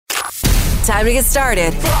Time to get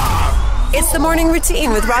started. It's the morning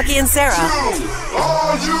routine with Rocki and Sarah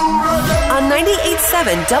on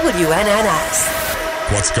 98.7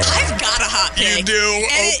 WNNS. What's going on? I've got a hot pick. You do?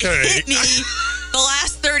 And Okay. It hit me the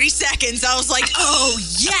last 30 seconds. I was like, oh,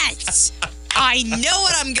 yes. I know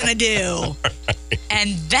what I'm going to do.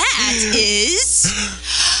 And that is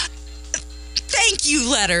thank you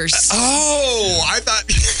letters. Oh, I thought...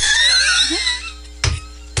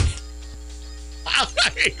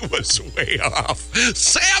 I was way off.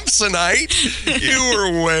 Samsonite, you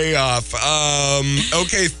were way off.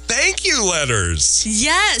 Okay, thank you letters.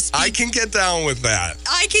 Yes. I can get down with that.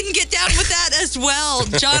 I can get down with that as well.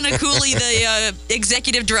 John Akulli, the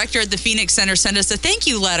executive director at the Phoenix Center, sent us a thank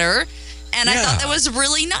you letter. And I thought that was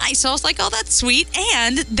really nice. So I was like, oh, that's sweet.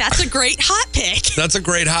 And that's a great hot pick. That's a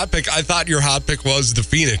great hot pick. I thought your hot pick was the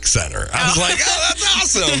Phoenix Center. I was like, oh, that's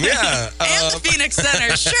awesome. Yeah. And the Phoenix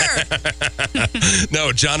Center, sure.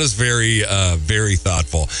 No, John is very, very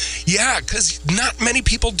thoughtful. Yeah, because not many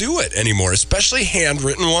people do it anymore, especially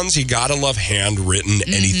handwritten ones. You got to love handwritten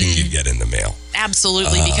anything you get in the mail.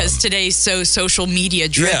 Absolutely, because today's so social media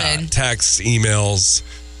driven. Yeah, texts, emails.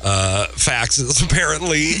 Faxes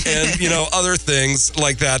apparently, and other things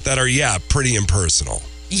like that are pretty impersonal.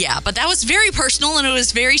 Yeah, but that was very personal and it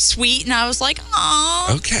was very sweet, and I was like,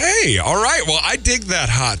 "Aw." Okay, all right. Well, I dig that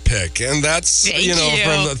hot pick, and that's Thank you.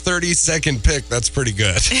 From the 30-second pick, that's pretty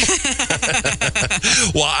good.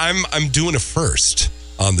 Well, I'm doing a first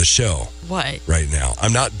on the show. What? Right now,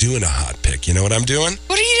 I'm not doing a hot pick. You know what I'm doing?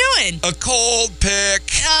 What are you doing? A cold pick.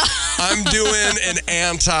 I'm doing an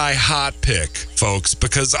anti-hot pick, folks,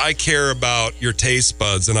 because I care about your taste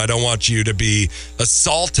buds and I don't want you to be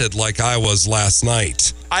assaulted like I was last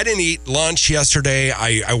night. I didn't eat lunch yesterday.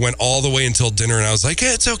 I went all the way until dinner and I was like,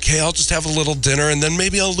 hey, it's okay. I'll just have a little dinner and then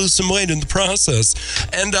maybe I'll lose some weight in the process.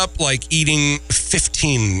 End up eating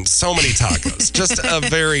 15, so many tacos. Just a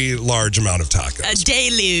very large amount of tacos. A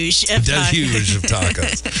deluge of tacos. Huge of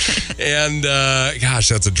tacos. And gosh,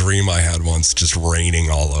 that's a dream I had once, just raining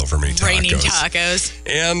all over me tacos. Raining tacos.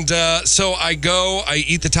 And so I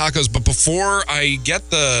eat the tacos, but before I get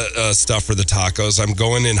the stuff for the tacos, I'm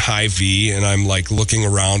going in Hy-Vee and I'm looking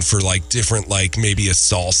around for different, maybe a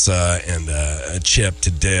salsa and a chip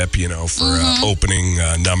to dip, for opening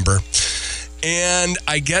number. And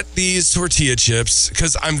I get these tortilla chips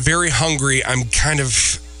because I'm very hungry. I'm kind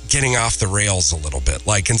of getting off the rails a little bit.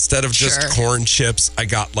 Instead of just corn chips, I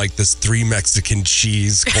got this 3 Mexican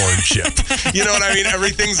cheese corn chip. You know what I mean?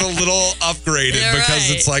 Everything's a little upgraded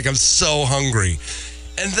because it's I'm so hungry.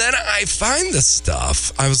 And then I find this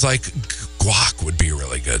stuff. I was like, guac would be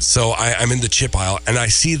really good. So I'm in the chip aisle and I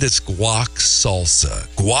see this guac salsa,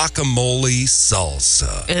 guacamole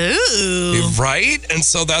salsa. Ooh. Right? And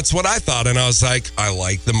so that's what I thought. And I was like, I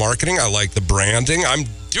like the marketing. I like the branding. I'm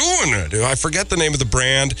doing it. I forget the name of the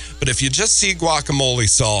brand, but if you just see guacamole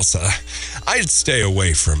salsa, I'd stay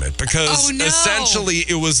away from it because essentially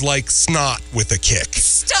it was like snot with a kick.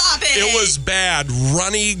 Stop it. It was bad.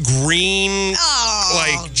 Runny, green,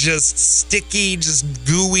 just sticky, just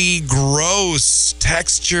gooey, gross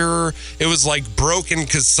texture. It was broken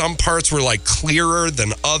because some parts were clearer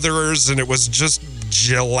than others, and it was just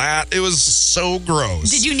gelatin. It was so gross.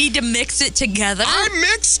 Did you need to mix it together? I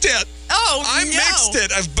mixed it. I mixed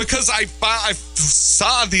it because I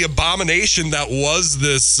saw the abomination that was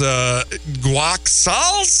this guac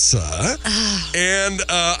salsa, and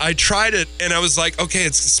I tried it, and I was like, okay,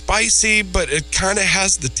 it's spicy, but it kind of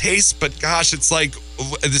has the taste, but gosh, it's like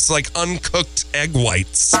uncooked egg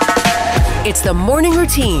whites. It's the morning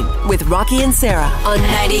routine with Rocki and Sarah on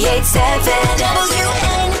 98.7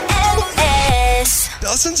 WNNS.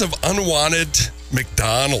 Dozens of unwanted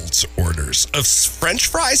McDonald's orders of French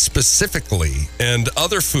fries specifically and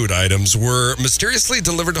other food items were mysteriously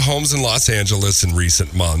delivered to homes in Los Angeles in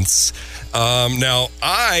recent months. Now,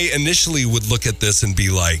 I initially would look at this and be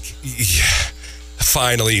like, yeah,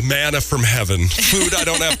 finally, manna from heaven. Food I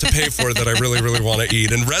don't have to pay for that I really, really want to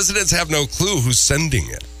eat. And residents have no clue who's sending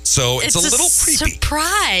it. So it's a little creepy.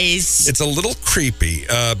 Surprise. It's a little creepy.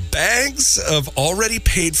 Bags of already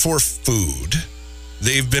paid for food.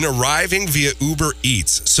 They've been arriving via Uber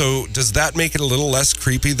Eats. So does that make it a little less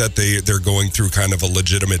creepy that they're going through kind of a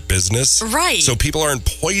legitimate business? Right. So people aren't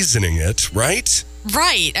poisoning it, right?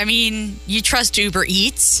 Right. I mean, you trust Uber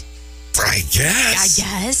Eats? I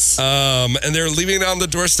guess. And they're leaving it on the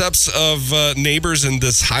doorsteps of neighbors in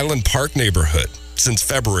this Highland Park neighborhood. Since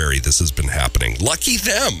February, this has been happening. Lucky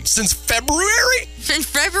them. Since February?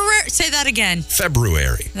 February? Say that again.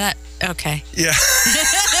 February. Okay. Yeah.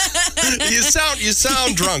 You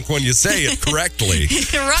sound drunk when you say it correctly.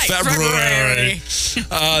 Right. February.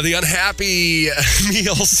 The unhappy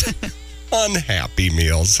meals unhappy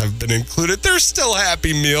meals have been included. There's still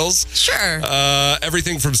happy meals. Sure.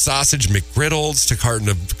 Everything from sausage McGriddles to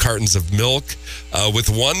cartons of milk, with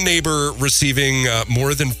one neighbor receiving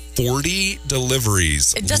more than 40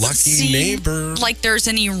 deliveries. It doesn't Lucky seem neighbor. like there's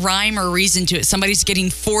any rhyme or reason to it. Somebody's getting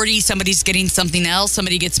 40, somebody's getting something else,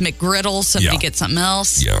 somebody gets McGriddles, somebody gets something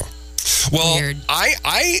else. Yeah. Well, Weird.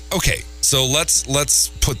 Okay. So let's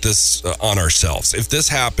put this on ourselves. If this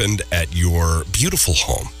happened at your beautiful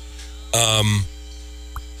home,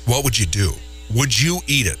 what would you do? Would you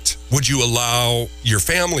eat it? Would you allow your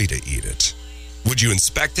family to eat it? Would you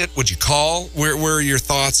inspect it? Would you call? Where are your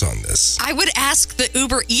thoughts on this? I would ask the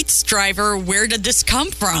Uber Eats driver, where did this come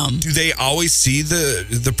from? Do they always see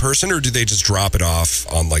the person, or do they just drop it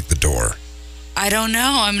off on like the door? I don't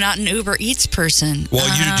know. I'm not an Uber Eats person. Well,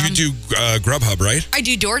 you do Grubhub, right? I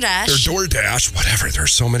do DoorDash. Or DoorDash, whatever.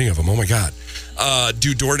 There's so many of them. Oh my God.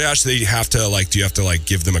 Do DoorDash, do you have to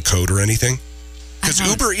give them a code or anything? Because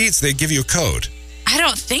Uber Eats, they give you a code. I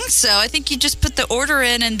don't think so. I think you just put the order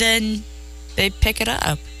in and then they pick it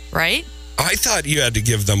up, right? I thought you had to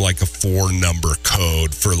give them like a 4-number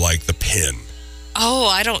code for like the PIN. Oh,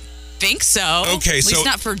 I don't think so. Okay, At least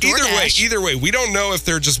not for DoorDash. Either way, we don't know if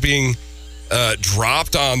they're just being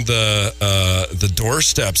dropped on the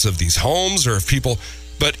doorsteps of these homes, or if people.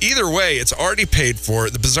 But either way, it's already paid for.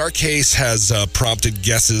 The bizarre case has prompted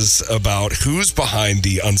guesses about who's behind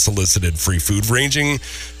the unsolicited free food, ranging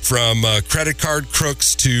from credit card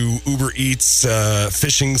crooks to Uber Eats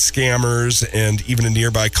phishing scammers, and even a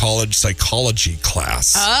nearby college psychology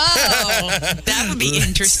class. Oh, that would be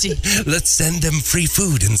interesting. Let's send them free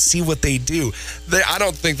food and see what they do. I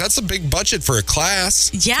don't think that's a big budget for a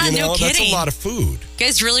class. Yeah, no kidding. That's a lot of food. You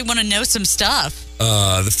guys really want to know some stuff.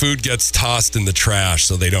 The food gets tossed in the trash,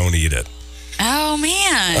 so they don't eat it. Oh,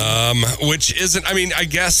 man. Which isn't, I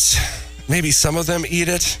guess maybe some of them eat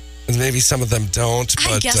it, and maybe some of them don't.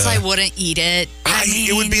 But I guess I wouldn't eat it.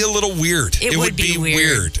 It would be a little weird. It would be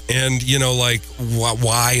weird. And,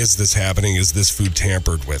 why is this happening? Is this food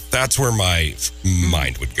tampered with? That's where my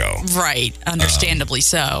mind would go. Right. Understandably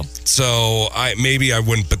so. So maybe I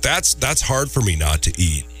wouldn't, but that's hard for me not to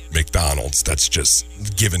eat McDonald's. That's just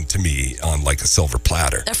given to me on like a silver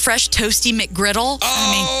platter. A fresh toasty McGriddle?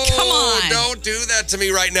 Come on. Don't do that to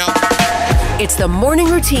me right now. It's the morning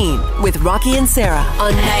routine with Rocki and Sarah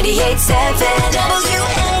on 98.7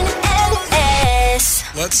 WNLS.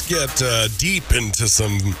 Let's get deep into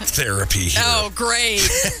some therapy here. Oh, great.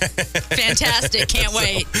 Fantastic. Can't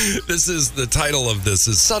wait. This is the title of this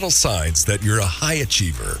is Subtle Signs That You're a High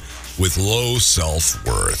Achiever with Low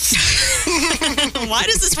Self-Worth. Why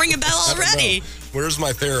does this ring a bell already? Where's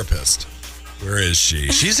my therapist? Where is she?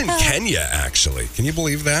 She's in Kenya, actually. Can you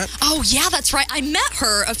believe that? Oh, yeah, that's right. I met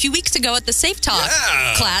her a few weeks ago at the Safe Talk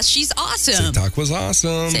class. She's awesome. Safe Talk was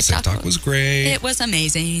awesome. Safe Talk was great. It was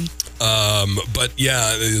amazing. But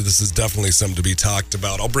yeah, this is definitely something to be talked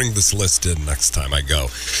about. I'll bring this list in next time I go.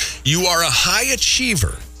 You are a high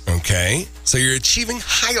achiever, okay? So you're achieving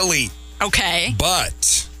highly. Okay.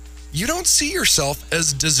 But you don't see yourself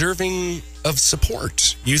as deserving of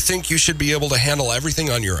support. You think you should be able to handle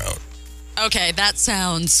everything on your own. Okay, that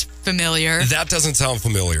sounds familiar. That doesn't sound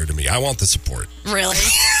familiar to me. I want the support. Really?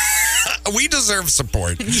 We deserve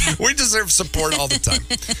support. We deserve support all the time.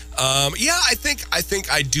 I think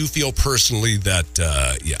I do feel personally that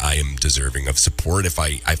I am deserving of support if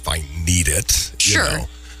I need it. Sure. You know?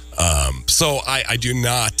 So I do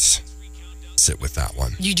not sit with that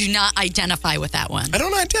one. You do not identify with that one. I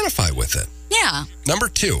don't identify with it. Yeah. Number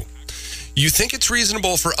 2. You think it's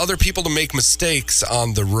reasonable for other people to make mistakes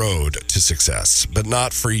on the road to success, but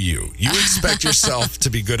not for you. You expect yourself to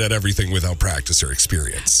be good at everything without practice or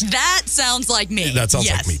experience. That sounds like me. That sounds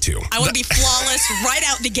like me too. I want to be flawless right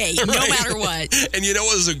out the gate, no matter what. And you know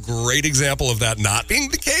what is a great example of that not being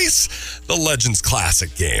the case? The Legends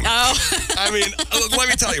Classic game. Oh. I mean, let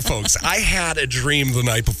me tell you, folks, I had a dream the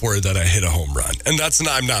night before that I hit a home run. And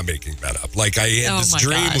I'm not making that up. Like, this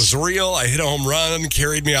dream was real. I hit a home run,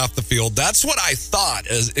 carried me off the field. That's what I thought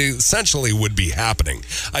essentially would be happening.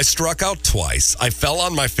 I struck out twice. I fell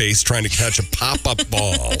on my face trying to catch a pop-up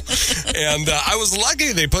ball. And I was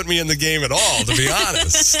lucky they put me in the game at all, to be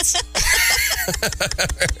honest.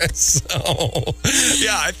 So,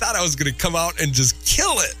 yeah, I thought I was going to come out and just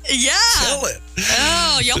kill it. Yeah. Kill it.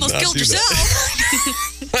 Oh, you almost killed yourself.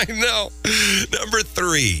 I know. Number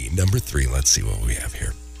three, let's see what we have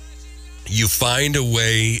here. You find a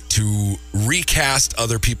way to recast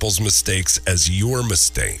other people's mistakes as your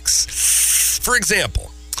mistakes. For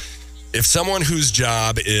example, if someone whose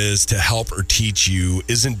job is to help or teach you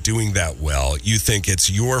isn't doing that well, you think it's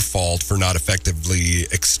your fault for not effectively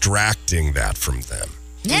extracting that from them.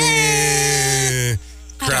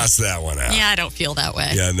 cross that one out. Yeah, I don't feel that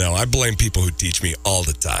way. Yeah, no, I blame people who teach me all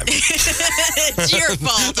the time. It's your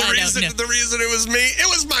fault. The reason it was me, it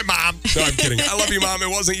was my mom. No, I'm kidding. I love you, Mom. It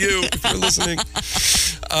wasn't you, if you're listening.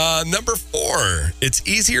 Number 4, it's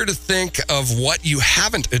easier to think of what you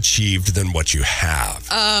haven't achieved than what you have.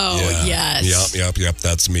 Oh, yes. Yep.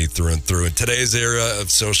 That's me through and through. In today's era of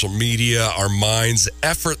social media, our minds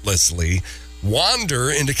effortlessly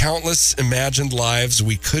wander into countless imagined lives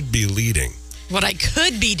we could be leading. What I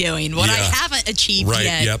could be doing, what I haven't achieved yet.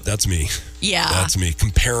 Right, yep, that's me. Yeah. That's me,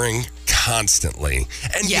 comparing constantly.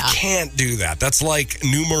 And you can't do that. That's like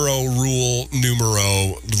rule numero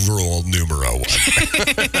 1.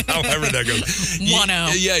 However that goes.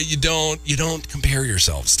 1-0. Yeah, you don't compare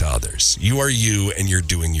yourselves to others. You are you and you're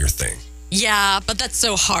doing your thing. Yeah, but that's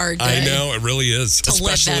so hard. I know, it really is.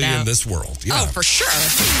 Especially in this world. Yeah. Oh, for sure.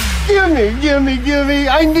 Gimme,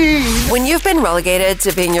 I need. When you've been relegated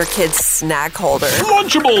to being your kid's snack holder,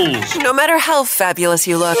 Lunchables! no matter how fabulous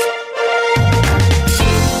you look.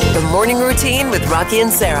 The Morning Routine with Rocki and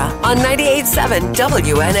Sarah on 98.7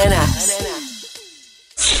 WNNX.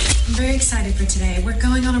 I'm very excited for today. We're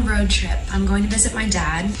going on a road trip. I'm going to visit my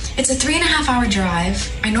dad. It's a 3.5-hour drive.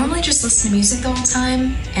 I normally just listen to music the whole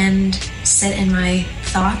time and sit in my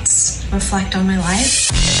thoughts, reflect on my life.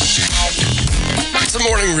 It's the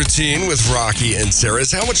Morning Routine with Rocki and Sarah.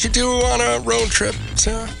 Is that what you do on a road trip,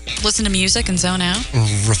 Sarah? Listen to music and zone out.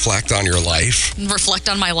 Reflect on your life. Reflect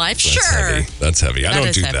on my life. That's sure. Heavy. That's heavy. I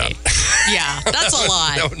don't do heavy. that. Yeah, that's a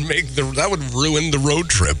lot. That would ruin the road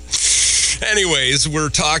trip. Anyways, we're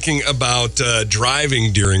talking about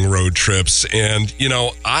driving during road trips. And,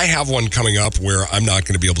 I have one coming up where I'm not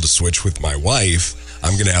going to be able to switch with my wife.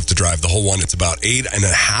 I'm going to have to drive the whole one. It's about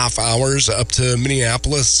 8.5 hours up to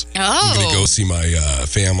Minneapolis. Oh. I'm going to go see my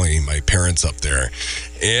family, my parents up there.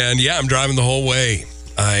 And, I'm driving the whole way.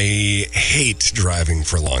 I hate driving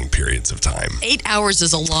for long periods of time. 8 hours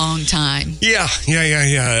is a long time. Yeah,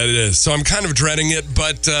 it is. So I'm kind of dreading it.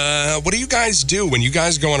 But what do you guys do when you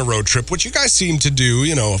guys go on a road trip? Which you guys seem to do,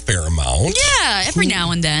 a fair amount. Yeah, every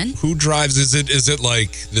now and then. Who drives? Is it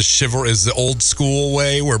like the old school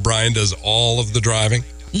way where Brian does all of the driving?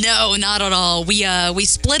 No, not at all. We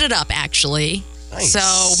split it up, actually. Nice.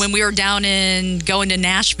 So when we were going to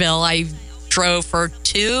Nashville, I drove for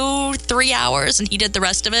 2-3 hours and he did the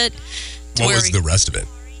rest of it. What was the rest of it?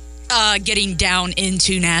 Getting down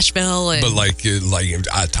into Nashville. But like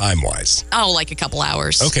time-wise? Oh, like a couple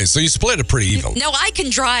hours. Okay, so you split it pretty even. No, I can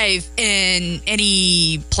drive in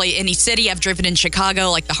any city. I've driven in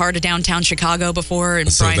Chicago, like the heart of downtown Chicago before.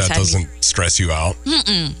 And so Brian's that doesn't stress you out?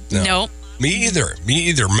 No. Me either.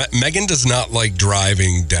 Megan does not like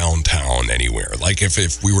driving downtown anywhere. Like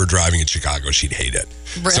if we were driving in Chicago, she'd hate it.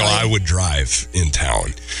 Really? So I would drive in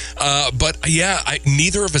town. But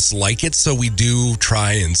neither of us like it, so we do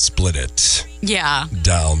try and split it. Yeah.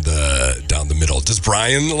 Down the middle. Does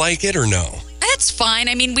Brian like it or no? It's fine.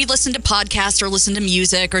 I mean, we listen to podcasts or listen to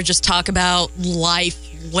music or just talk about life,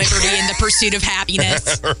 liberty, and the pursuit of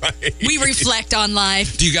happiness. Right. We reflect on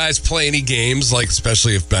life. Do you guys play any games, like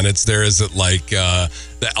especially if Bennett's there? Is it like the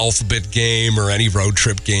alphabet game or any road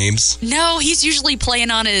trip games? No, he's usually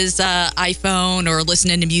playing on his iPhone or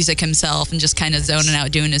listening to music himself and just kind of zoning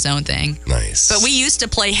out, doing his own thing. Nice. But we used to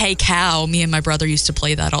play Hey Cow. Me and my brother used to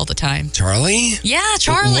play that all the time. Charlie? Yeah,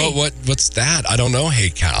 Charlie. What's that? I don't know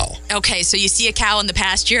Hey Cow. Okay, so you see a cow in the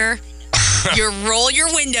pasture, you roll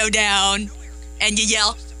your window down, and you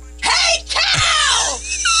yell, "Hey, cow!"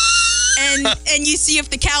 and you see if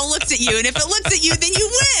the cow looks at you, and if it looks at you, then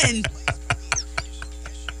you win.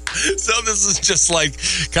 So this is just like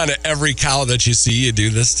kind of every cow that you see, you do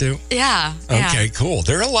this to? Yeah. Okay, cool.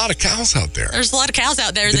 There are a lot of cows out there. There's a lot of cows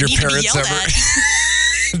out there that need to be yelled at.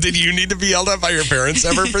 Did you need to be yelled at by your parents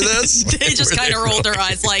ever for this? They just kind of rolled their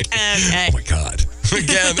eyes like, okay. Oh my God.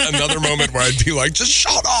 Again, another moment where I'd be like, just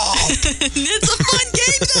shut up. It's a fun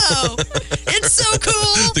game, though. It's so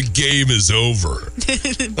cool. The game is over. But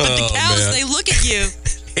the cows, they look at you.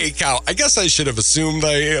 Hey, cow. I guess I should have assumed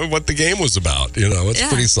what the game was about. It's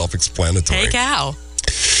pretty self-explanatory. Hey, cow.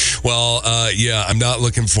 Well, I'm not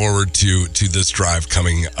looking forward to this drive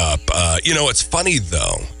coming up. It's funny,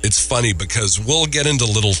 though. It's funny because we'll get into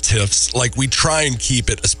little tips. Like, we try and keep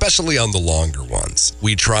it, especially on the longer ones,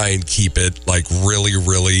 we try and keep it, like, really,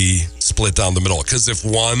 really split down the middle. Because if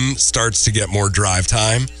one starts to get more drive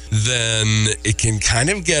time, then it can kind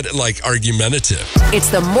of get, like, argumentative. It's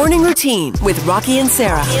the Morning Routine with Rocki and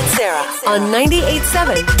Sarah on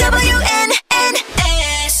 98.7 WNNX.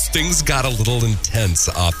 things got a little intense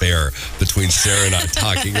off air between Sarah and I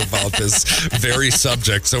talking about this very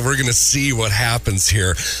subject. So we're going to see what happens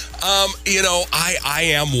here. I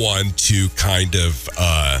am one to kind of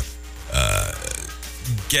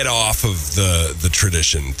get off of the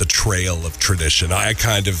tradition, the trail of tradition. I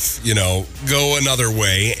kind of, go another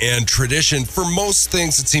way. And tradition, for most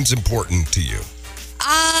things, it seems important to you.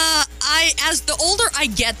 As the older I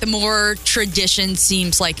get, the more tradition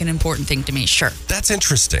seems like an important thing to me. Sure. That's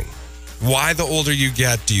interesting. Why the older you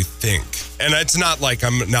get, do you think? And it's not like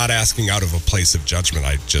I'm not asking out of a place of judgment.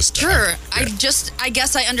 I guess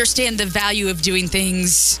I understand the value of doing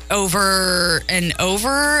things over and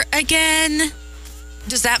over again.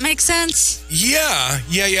 Does that make sense? Yeah.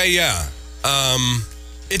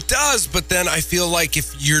 It does, but then I feel like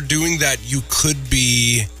if you're doing that, you could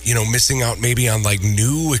be, missing out maybe on like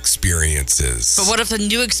new experiences. But what if the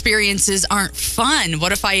new experiences aren't fun?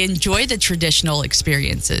 What if I enjoy the traditional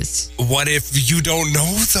experiences? What if you don't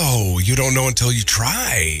know, though? You don't know until you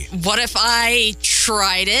try. What if I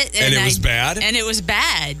tried it and it was bad? And it was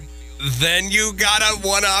bad. Then you got a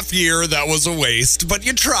one-off year that was a waste, but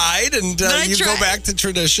you tried, and go back to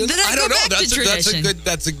tradition. I don't know.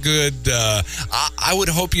 That's a good. I would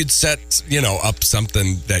hope you'd set up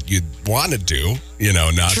something that you'd want to do.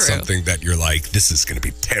 Not True. Something that you're like, this is going to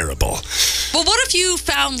be terrible. Well, what if you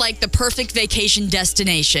found like the perfect vacation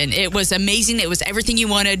destination? It was amazing. It was everything you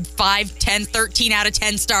wanted. 5, 10, 13 out of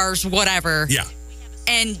 10 stars, whatever. Yeah.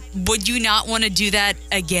 And would you not want to do that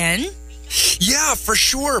again? Yeah, for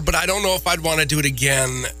sure. But I don't know if I'd want to do it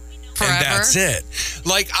again. Forever? And that's it.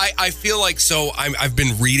 Like, I feel like, I've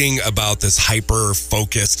been reading about this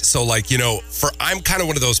hyper-focused. So, like, I'm kind of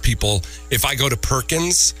one of those people, if I go to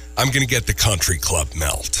Perkins, I'm going to get the Country Club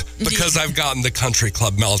melt. Because I've gotten the Country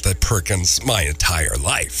Club melt at Perkins my entire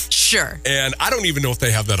life. Sure. And I don't even know if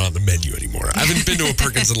they have that on the menu anymore. I haven't been to a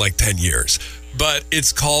Perkins in like 10 years. But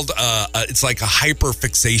it's called, it's like a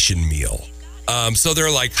hyper-fixation meal. So they're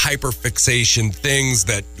like hyperfixation things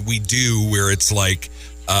that we do where it's like,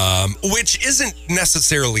 which isn't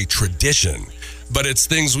necessarily tradition, but it's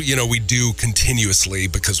things, we do continuously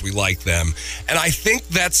because we like them. And I think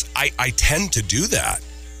I tend to do that.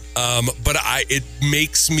 But it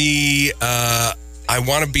makes me, I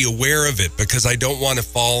want to be aware of it because I don't want to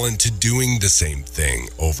fall into doing the same thing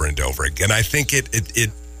over and over again. I think it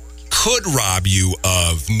could rob you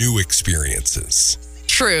of new experiences.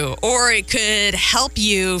 True. Or it could help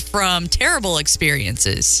you from terrible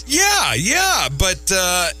experiences. Yeah. But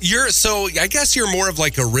I guess you're more of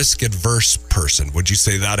like a risk adverse person. Would you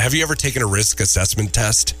say that? Have you ever taken a risk assessment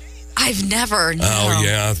test? I've never. No. Oh,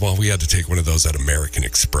 yeah. Well, we had to take one of those at American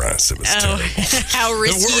Express. It was terrible. How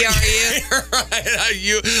risky are you? Right.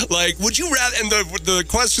 You like, would you rather, and the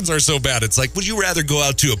questions are so bad. It's like, would you rather go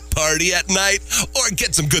out to a party at night or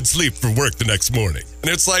get some good sleep for work the next morning? And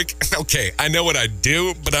it's like, okay, I know what I'd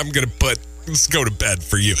do, but I'm going to let's go to bed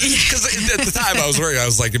for you. Because at the time I was working, I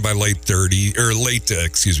was like in my late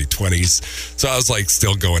 20s. So I was like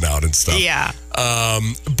still going out and stuff. Yeah.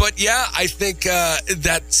 But yeah, I think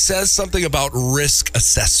that says something about risk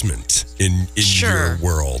assessment in your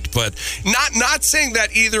world. But not saying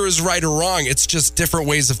that either is right or wrong. It's just different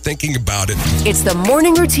ways of thinking about it. It's the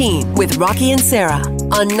morning routine with Rocki and Sarah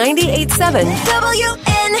on 98.7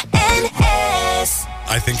 WNNS.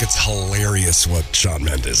 I think it's hilarious what Shawn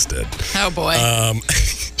Mendes did. Oh, boy.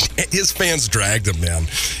 His fans dragged him, man.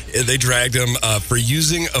 They dragged him for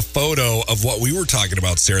using a photo of what we were talking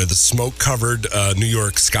about, Sarah, the smoke-covered New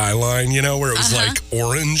York skyline, where it was like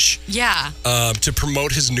orange. Yeah. To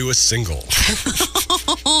promote his newest single.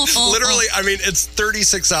 Literally, I mean, it's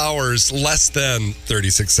 36 hours, less than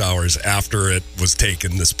 36 hours after it was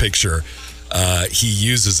taken, this picture. He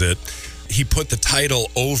uses it. He put the title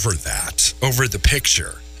over the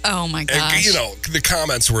picture. Oh, my gosh. And, the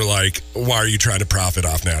comments were like, why are you trying to profit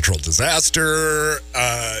off natural disaster?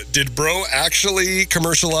 Did bro actually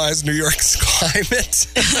commercialize New York's climate?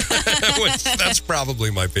 That's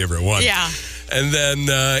probably my favorite one. Yeah. And then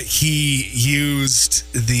he used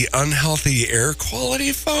the unhealthy air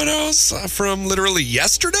quality photos from literally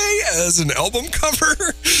yesterday as an album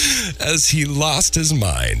cover as he lost his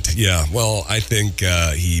mind. Yeah, well, I think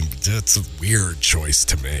that's a weird choice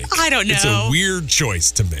to make. I don't know. It's a weird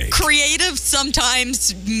choice to make. Creatives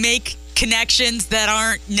sometimes make connections that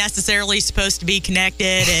aren't necessarily supposed to be connected,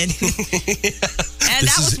 and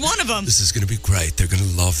that was one of them. This is going to be great. They're going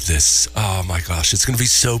to love this. Oh, my gosh. It's going to be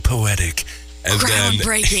so poetic. And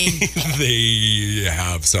groundbreaking. Then they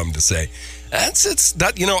have something to say.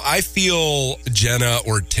 I feel Jenna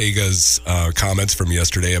Ortega's comments from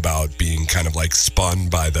yesterday about being kind of like spun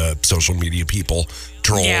by the social media people,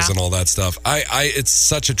 trolls and all that stuff. It's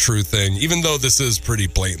such a true thing, even though this is pretty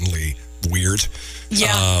blatantly weird.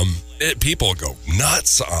 Yeah. People go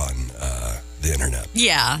nuts on the internet.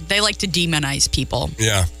 Yeah, they like to demonize people.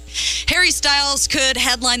 Yeah. Harry Styles could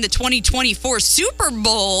headline the 2024 Super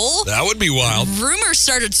Bowl. That would be wild. Rumors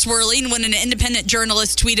started swirling when an independent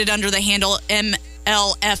journalist tweeted under the handle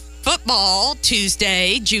MLF Football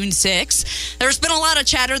Tuesday, June 6. There's been a lot of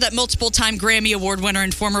chatter that multiple-time Grammy Award winner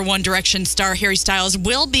and former One Direction star Harry Styles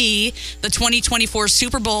will be the 2024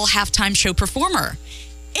 Super Bowl halftime show performer.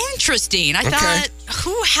 Interesting. I thought,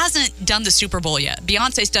 who hasn't done the Super Bowl yet?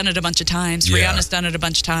 Beyonce's done it a bunch of times. Yeah. Rihanna's done it a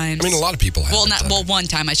bunch of times. I mean, a lot of people have. One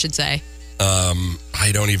time, I should say.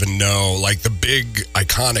 I don't even know. Like the big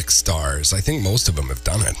iconic stars, I think most of them have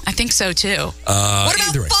done it. I think so too. What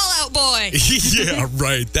about Fall Out Boy? Yeah,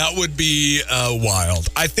 right. That would be wild.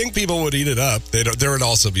 I think people would eat it up. There would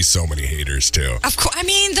also be so many haters too. Of course. I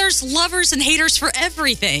mean, there's lovers and haters for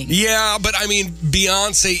everything. Yeah, but I mean,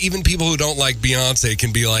 Beyonce, even people who don't like Beyonce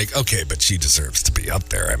can be like, okay, but she deserves to be up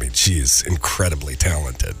there. I mean, she's incredibly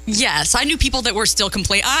talented. Yes, I knew people that were still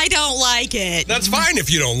complaining. I don't like it. That's fine if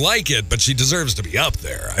you don't like it, but she deserves to be up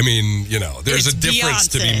there. I mean, there's a difference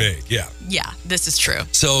to be made. Yeah. Yeah, this is true.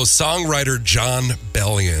 So songwriter John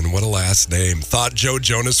Bellion, what a last name, thought Joe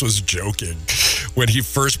Jonas was joking when he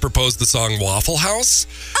first proposed the song Waffle House.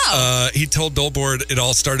 Oh. He told Billboard it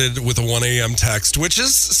all started with a 1 a.m. text, which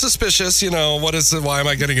is suspicious. Why am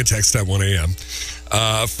I getting a text at 1 a.m.?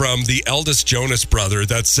 From the eldest Jonas brother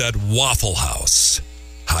that said, Waffle House.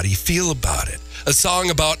 How do you feel about it? A song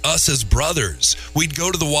about us as brothers. We'd go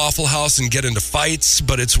to the Waffle House and get into fights,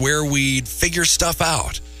 but it's where we'd figure stuff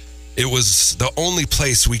out. It was the only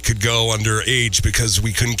place we could go underage because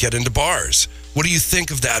we couldn't get into bars. What do you think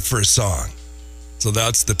of that for a song? So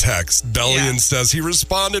that's the text. Bellion says he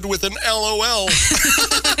responded with an LOL.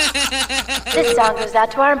 This song goes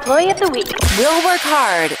out to our employee of the week. We'll work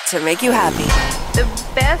hard to make you happy. The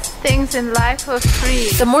best things in life are free.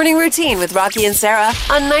 The Morning Routine with Rocki and Sarah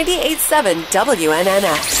on 98.7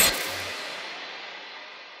 WNNX.